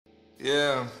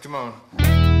Yeah, come on.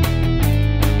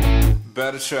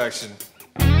 Bad attraction.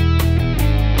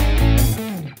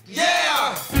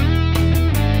 Yeah!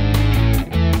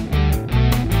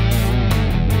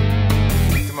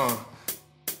 Come on.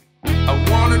 I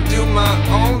wanna do my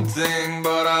own thing,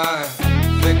 but I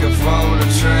think I followed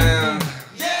a trend.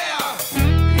 Yeah!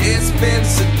 It's been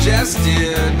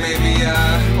suggested, maybe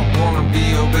I wanna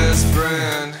be your best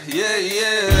friend. Yeah,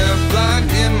 yeah, blind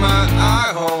in my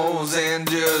eye holes and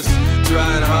just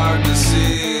trying hard to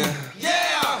see.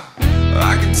 Yeah!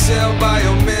 I can tell by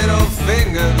your middle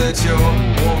finger that you're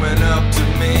warming up to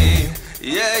me.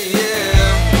 Yeah, yeah.